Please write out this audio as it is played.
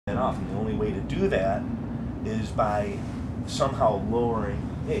off. And the only way to do that is by somehow lowering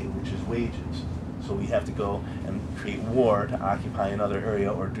A, which is wages. So we have to go and create war to occupy another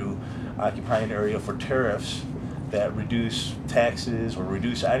area, or to occupy an area for tariffs that reduce taxes or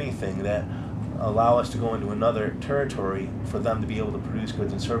reduce anything that allow us to go into another territory for them to be able to produce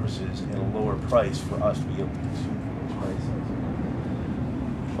goods and services at a lower price for us to be able to consume those prices.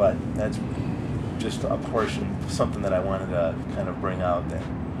 But that's just a portion, something that I wanted to kind of bring out that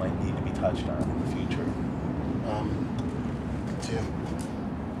might need to be touched on in the future. Tim?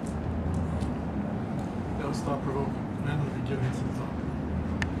 That was thought-provoking, and I'm going to be giving it some thought.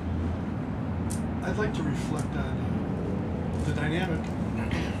 I'd like to reflect on the dynamic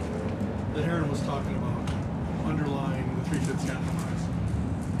that Heron was talking about underlying the 3/5 compromise,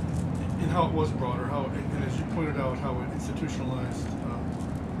 and how it was broader, how, and as you pointed out, how it institutionalized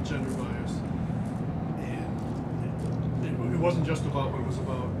gender bias, and it wasn't just about what it was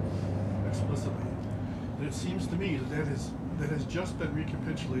about explicitly. And it seems to me that has just been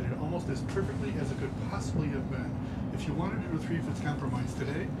recapitulated almost as perfectly as it could possibly have been. If you wanted to do a 3/5 compromise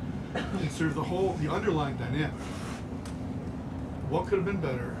today and serve the underlying dynamic, what could have been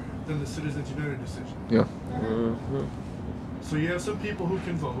better than the Citizens United decision? Yeah. Mm-hmm. So you have some people who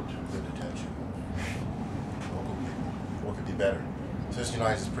can vote. The detention. What could be better? Citizens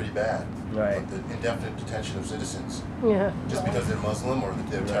United is pretty bad. Right. But the indefinite detention of citizens, Yeah. just because they're Muslim or that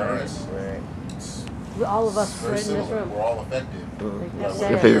they're terrorists, Right. it's All of us very right in this similar. room. We're all affected. That's What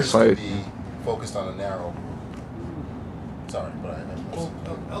sad. If they appears to decide. be focused on a narrow group. Sorry, but Well,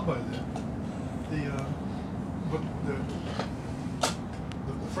 I'll buy that. But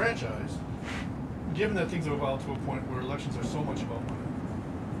the franchise, given that things have evolved to a point where elections are so much about money,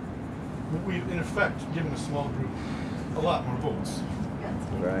 we've in effect given a small group a lot more votes,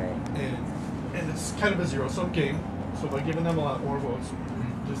 Right. and it's kind of a zero-sum game. So by giving them a lot more votes,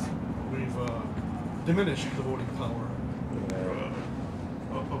 we've diminished the voting power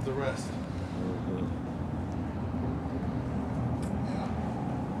of the rest.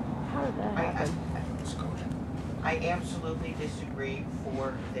 How did that happen? I absolutely disagree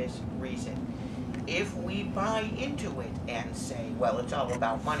for this reason. If we buy into it and say, well, it's all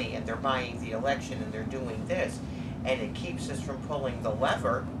about money and they're buying the election and they're doing this, and it keeps us from pulling the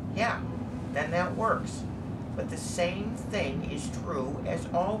lever, yeah, then that works. But the same thing is true, has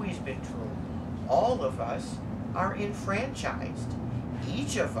always been true. All of us are enfranchised.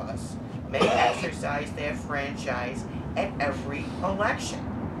 Each of us may exercise that franchise at every election.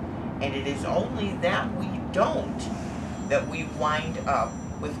 And it is only that we don't that we wind up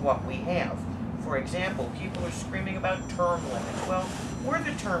with what we have. For example, people are screaming about term limits. Well, we're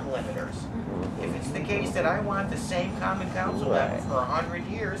the term limiters. If it's the case that I want the same common council member for 100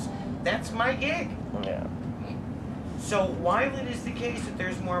 years, that's my gig. Yeah. So while it is the case that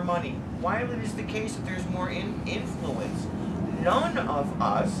there's more money, while it is the case that there's more influence, none of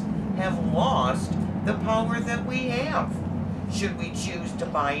us have lost the power that we have. Should we choose to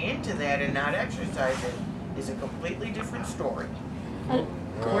buy into that and not exercise it is a completely different story. Point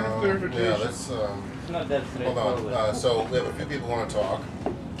of clarification. Yeah, let's It's not that hold straightforward. on. So we have a few people who want to talk.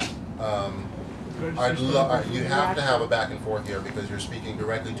 Could I I'd just say love. something? You have to have a back and forth here because you're speaking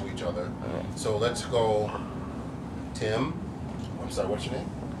directly to each other. So let's go. Tim. I'm sorry. What's your name?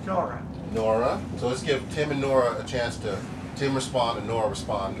 Nora. Nora. So let's give Tim and Nora a chance to. Tim respond and Nora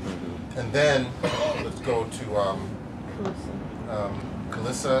respond, and then let's go to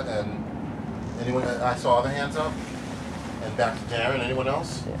Kalissa and anyone. I saw other hands up. And back to Darren. Anyone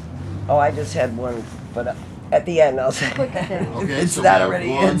else? Oh, I just had one, but at the end I'll say. Okay, It's so not we have already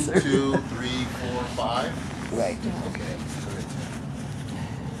 1, answered. 2, 3, 4, 5. Right. Okay.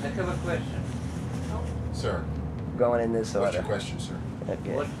 I have a question. Sir, Going in this what's order. your question, sir?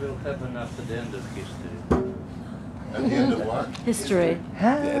 Okay. What will happen after the end of history? At the end of what? History.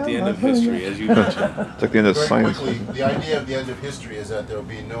 At the end of history, as you mentioned. It's like the end of Very science. quickly, the idea of the end of history is that there will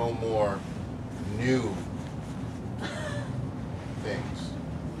be no more new things.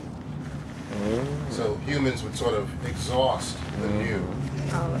 So humans would sort of exhaust the new.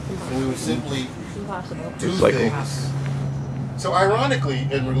 Oh, And we would simply impossible. do Recycle. things. So ironically,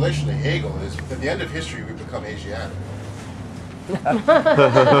 in relation to Hegel, is at the end of history we become Asiatic.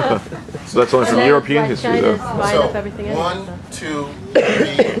 So that's only from And European then, like, history, China's though. buying up everything So else, 1, so. 2,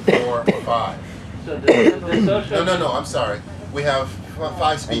 3, 4, 5. So the social... No, I'm sorry. We have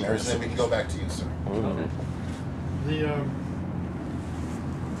 5 speakers, and then we can go back to you, sir. Okay.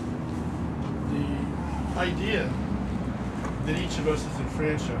 The idea that each of us is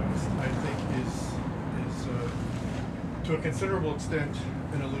enfranchised, I think, is to a considerable extent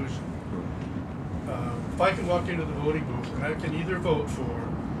an illusion. If I can walk into the voting booth and I can either vote for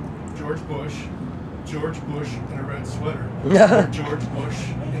George Bush in a red sweater, or George Bush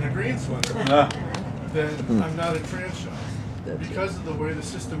in a green sweater, then I'm not enfranchised. Because of the way the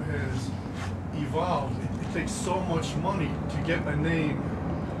system has evolved, it takes so much money to get a name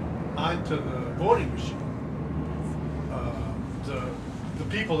onto the voting machine. The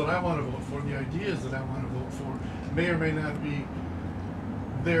people that I want to vote for, the ideas that I want to vote for, may or may not be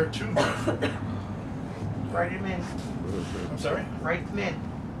there to vote for. Write them in. I'm sorry? Write them in.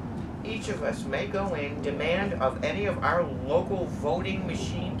 Each of us may go in, demand of any of our local voting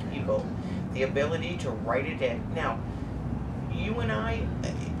machine people the ability to write it in. Now, you and I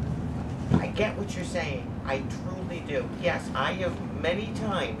get what you're saying. I truly do. Yes, I have many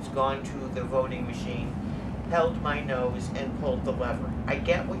times gone to the voting machine, held my nose, and pulled the lever. I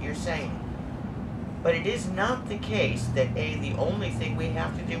get what you're saying. But it is not the case that, the only thing we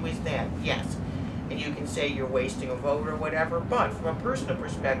have to do is that. Yes, and you can say you're wasting a vote or whatever, but from a personal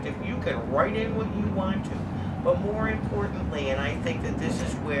perspective, you can write in what you want to. But more importantly, and I think that this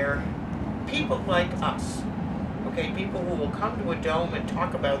is where people like us, okay, people who will come to a dome and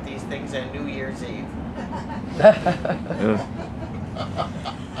talk about these things on New Year's Eve.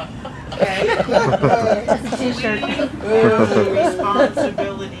 Okay? That's a t-shirt. We have the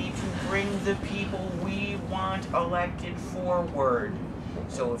responsibility to bring the people we want elected forward.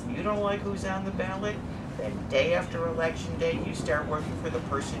 So if you don't like who's on the ballot, then day after election day, you start working for the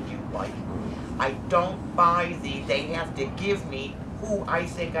person you like. I don't buy they have to give me who I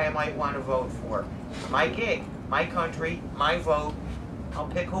think I might want to vote for. My gig, my country, my vote. I'll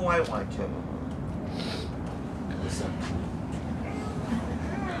pick who I want to.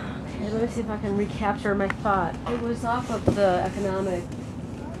 Okay, let me see if I can recapture my thought. It was off of the economic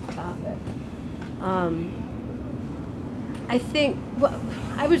topic. I think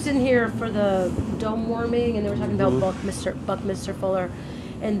I was in here for the dome warming, and they were talking about Buckminster Fuller,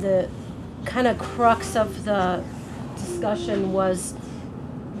 and the kind of crux of the discussion was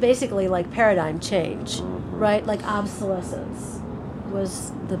basically like paradigm change, right? Like obsolescence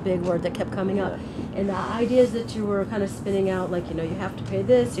was the big word that kept coming up, and the ideas that you were kind of spinning out, like, you know, you have to pay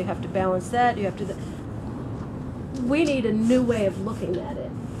this, you have to balance that, you have to. We need a new way of looking at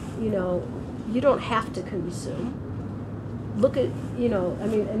it. You know, you don't have to consume. Look at, you know, I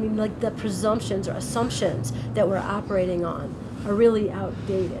mean, like the presumptions or assumptions that we're operating on are really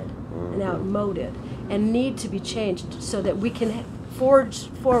outdated and outmoded and need to be changed so that we can forge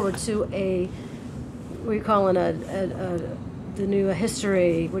forward to a, what are you calling the new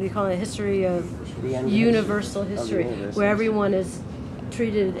history, what do you call it, a history of universal history, where everyone is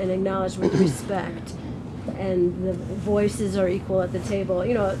treated and acknowledged with respect and the voices are equal at the table.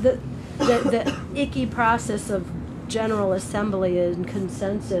 You know, the icky process of General Assembly and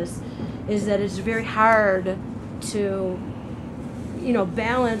consensus is that it's very hard to, you know,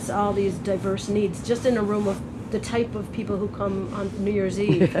 balance all these diverse needs just in a room of the type of people who come on New Year's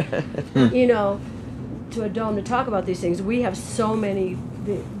Eve, you know, to a dome to talk about these things. We have so many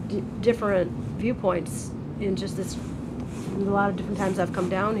different viewpoints in just this, a lot of different times I've come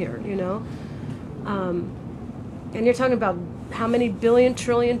down here, you know. And you're talking about how many billion,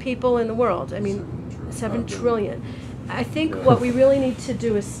 trillion people in the world? I mean, 7 trillion. I think what we really need to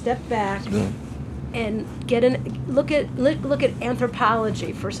do is step back and look at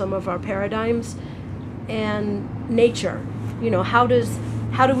anthropology for some of our paradigms and nature. You know, how do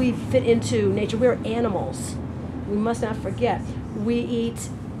we fit into nature? We're animals. We must not forget. We eat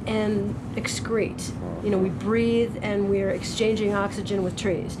and excrete. You know, we breathe and we're exchanging oxygen with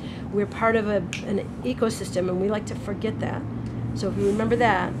trees. We're part of an ecosystem, and we like to forget that. So if we remember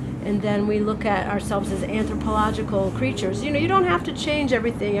that, and then we look at ourselves as anthropological creatures, you know, you don't have to change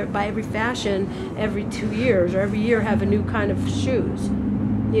everything by every fashion every 2 years, or every year have a new kind of shoes.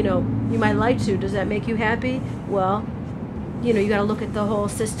 You know, you might like to. Does that make you happy? Well, you know, you got to look at the whole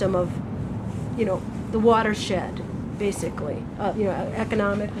system of, you know, the watershed, basically. You know,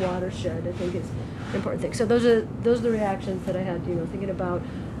 economic watershed, I think is an important thing. So those are the reactions that I had, you know, thinking about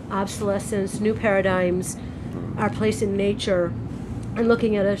obsolescence, new paradigms, our place in nature, and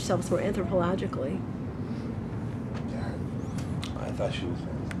looking at ourselves more anthropologically. I thought she was.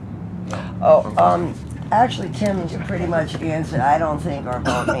 Actually, Tim pretty much answered. I don't think our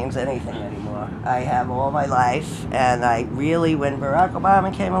vote means anything anymore. I have all my life, and I really, when Barack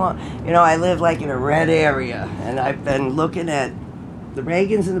Obama came along, you know, I live like in a red area, and I've been looking at the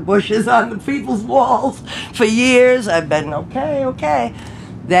Reagans and the Bushes on the people's walls for years. I've been, okay.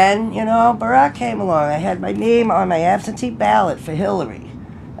 Then, you know, Barack came along. I had my name on my absentee ballot for Hillary.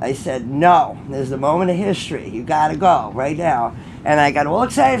 I said, no, there's a moment of history. You got to go right now. And I got all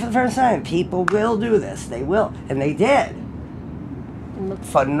excited for the first time. People will do this. They will. And they did.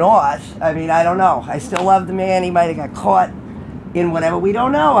 for North, I mean, I don't know. I still love the man. He might have got caught in whatever we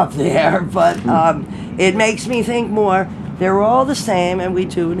don't know up there, but it makes me think more. They're all the same, and we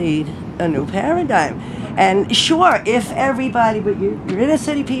do need a new paradigm. And sure, if everybody, but your inner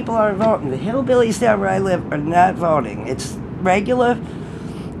city people aren't voting. The hillbillies down where I live are not voting. It's regular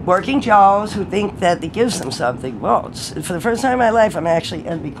working Joes who think that it gives them something votes. For the first time in my life, I'm actually,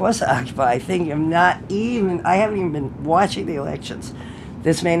 and because of Occupy, I think I haven't even been watching the elections.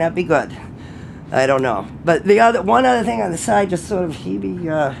 This may not be good. I don't know. But one other thing on the side, just sort of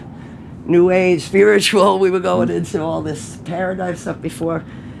heebie, New Age, spiritual, we were going into all this paradigm stuff before.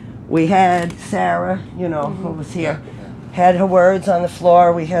 We had Sarah, who was here, had her words on the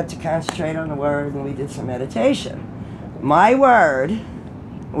floor. We had to concentrate on the word, and we did some meditation. My word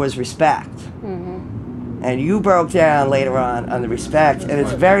was respect. And you broke down later on the respect, and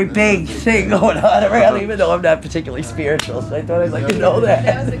it's a very big thing going on around, even though I'm not particularly spiritual, so I thought I'd like to know that.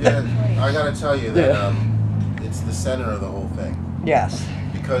 Yeah, I gotta tell you that it's the center of the whole thing. Yes.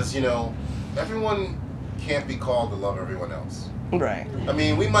 Because, everyone can't be called to love everyone else. Right. I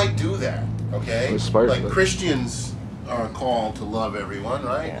mean, we might do that, okay? Like Christians are called to love everyone,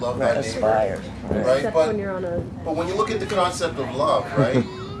 right? Yeah. Love Right. that neighbor. Aspired. Right? Except But when you're on a. But when you look at the concept of love, right,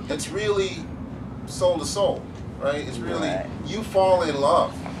 it's really soul to soul, right? It's really, you fall in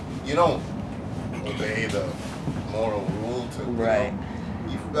love. You don't obey the moral rule to, Right.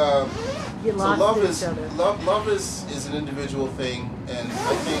 So lost love in is each other. love is an individual thing, and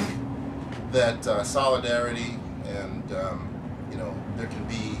I think that solidarity and there can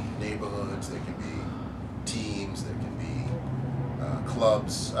be neighborhoods, there can be teams, there can be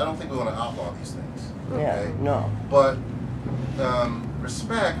clubs. I don't think we want to outlaw these things. Yeah. Okay? No. But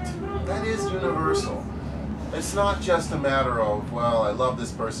respect, that is universal. It's not just a matter of, well, I love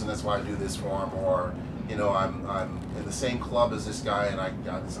this person, that's why I do this for him, or I'm in the same club as this guy and I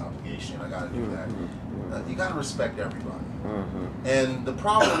got this obligation, I got to do that. You got to respect everybody. And the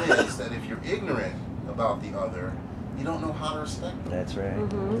problem is that if you're ignorant about the other, you don't know how to respect them. That's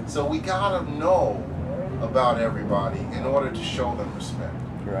right. So we got to know about everybody in order to show them respect.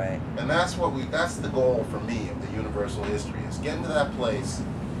 Right. And that's the goal for me of the universal history, is getting to that place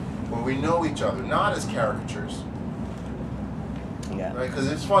where we know each other, not as caricatures. Yeah. Right?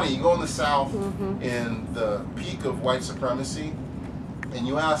 Because it's funny, you go in the South in the peak of white supremacy, and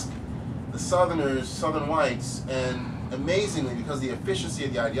you ask the Southerners, Southern whites, and amazingly, because of the efficiency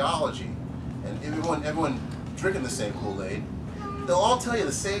of the ideology, and everyone drinking the same Kool-Aid, they'll all tell you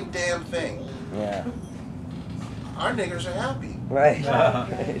the same damn thing. Yeah. Our niggers are happy. Right.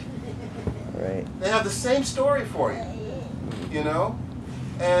 Right. They have the same story for you,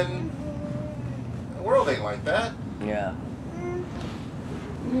 and the world ain't like that. Yeah.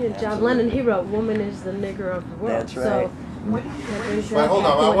 Yeah, John Lennon, he wrote, "Woman is the nigger of the world." That's right. So, But hold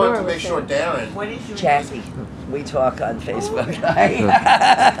on, I wanted to make sure Darren. What is your Jackie, we talk on Facebook.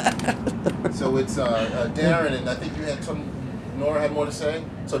 So it's Darren, and I think Nora had more to say.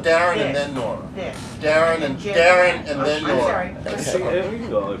 So Darren and then Nora. Yes. Darren and then Nora. I'm sorry. We can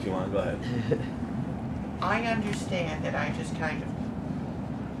go if you want. Go ahead. I understand that I just kind of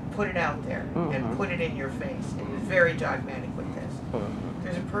put it out there and put it in your face and was very dogmatic with this.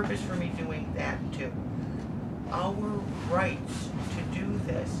 There's a purpose for me doing that too. Our rights to do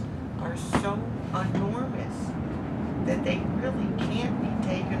this are so enormous that they really can't be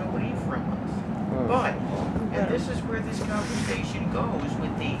taken away from us. But, and this is where this conversation goes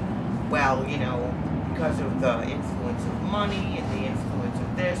with because of the influence of money and the influence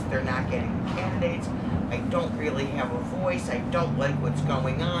of this, they're not getting candidates. I don't really have a voice. I don't like what's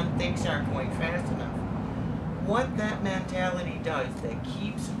going on. Things aren't going fast enough. What that mentality does that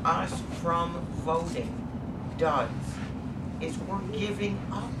keeps us from voting is we're giving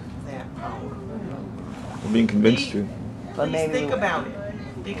up that power. I'm being convinced to. Please think about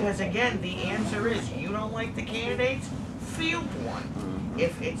it. Because again, the answer is you don't like the candidates, field one.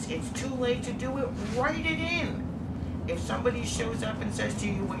 If it's too late to do it, write it in. If somebody shows up and says to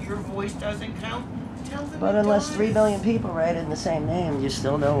you, well, your voice doesn't count, tell them. But it unless does. 3 million people write in the same name, you're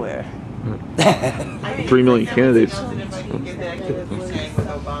still nowhere. 3 million candidates. If I can get back to what you were saying with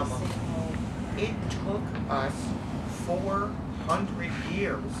Obama, it took us 400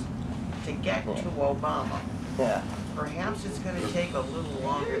 years to get to Obama. Yeah. Perhaps it's going to take a little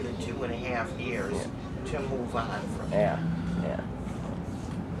longer than 2.5 years to move on from Yeah.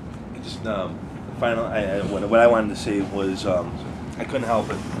 Just final. What I wanted to say was I couldn't help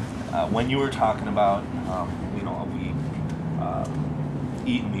it when you were talking about we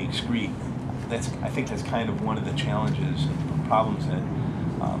eat and we excrete. I think that's kind of one of the challenges and problems that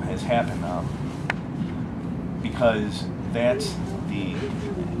has happened because that's the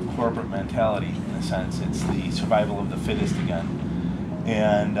corporate mentality, in a sense. It's the survival of the fittest again.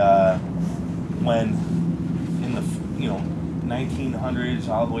 And when in the 1900s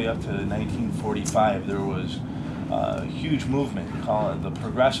all the way up to 1945, there was a huge movement, call it the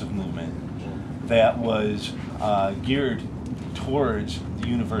progressive movement, that was geared towards the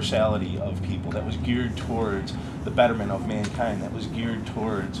universality of people, that was geared towards the betterment of mankind, that was geared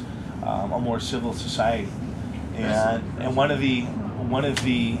towards a more civil society. And one of the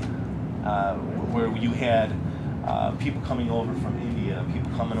where you had people coming over from India,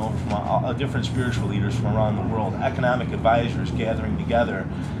 people coming over from different spiritual leaders from around the world, economic advisors gathering together,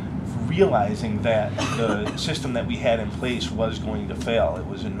 realizing that the system that we had in place was going to fail. It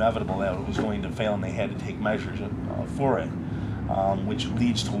was inevitable that it was going to fail, and they had to take measures for it, which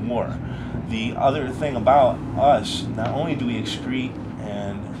leads to war. The other thing about us, not only do we excrete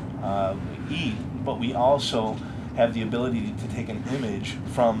and eat, but we also have the ability to take an image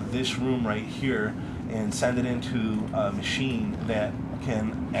from this room right here and send it into a machine that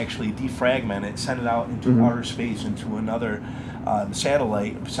can actually defragment it, send it out into outer space, into another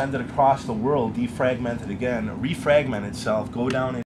satellite, send it across the world, defragment it again, refragment itself, go down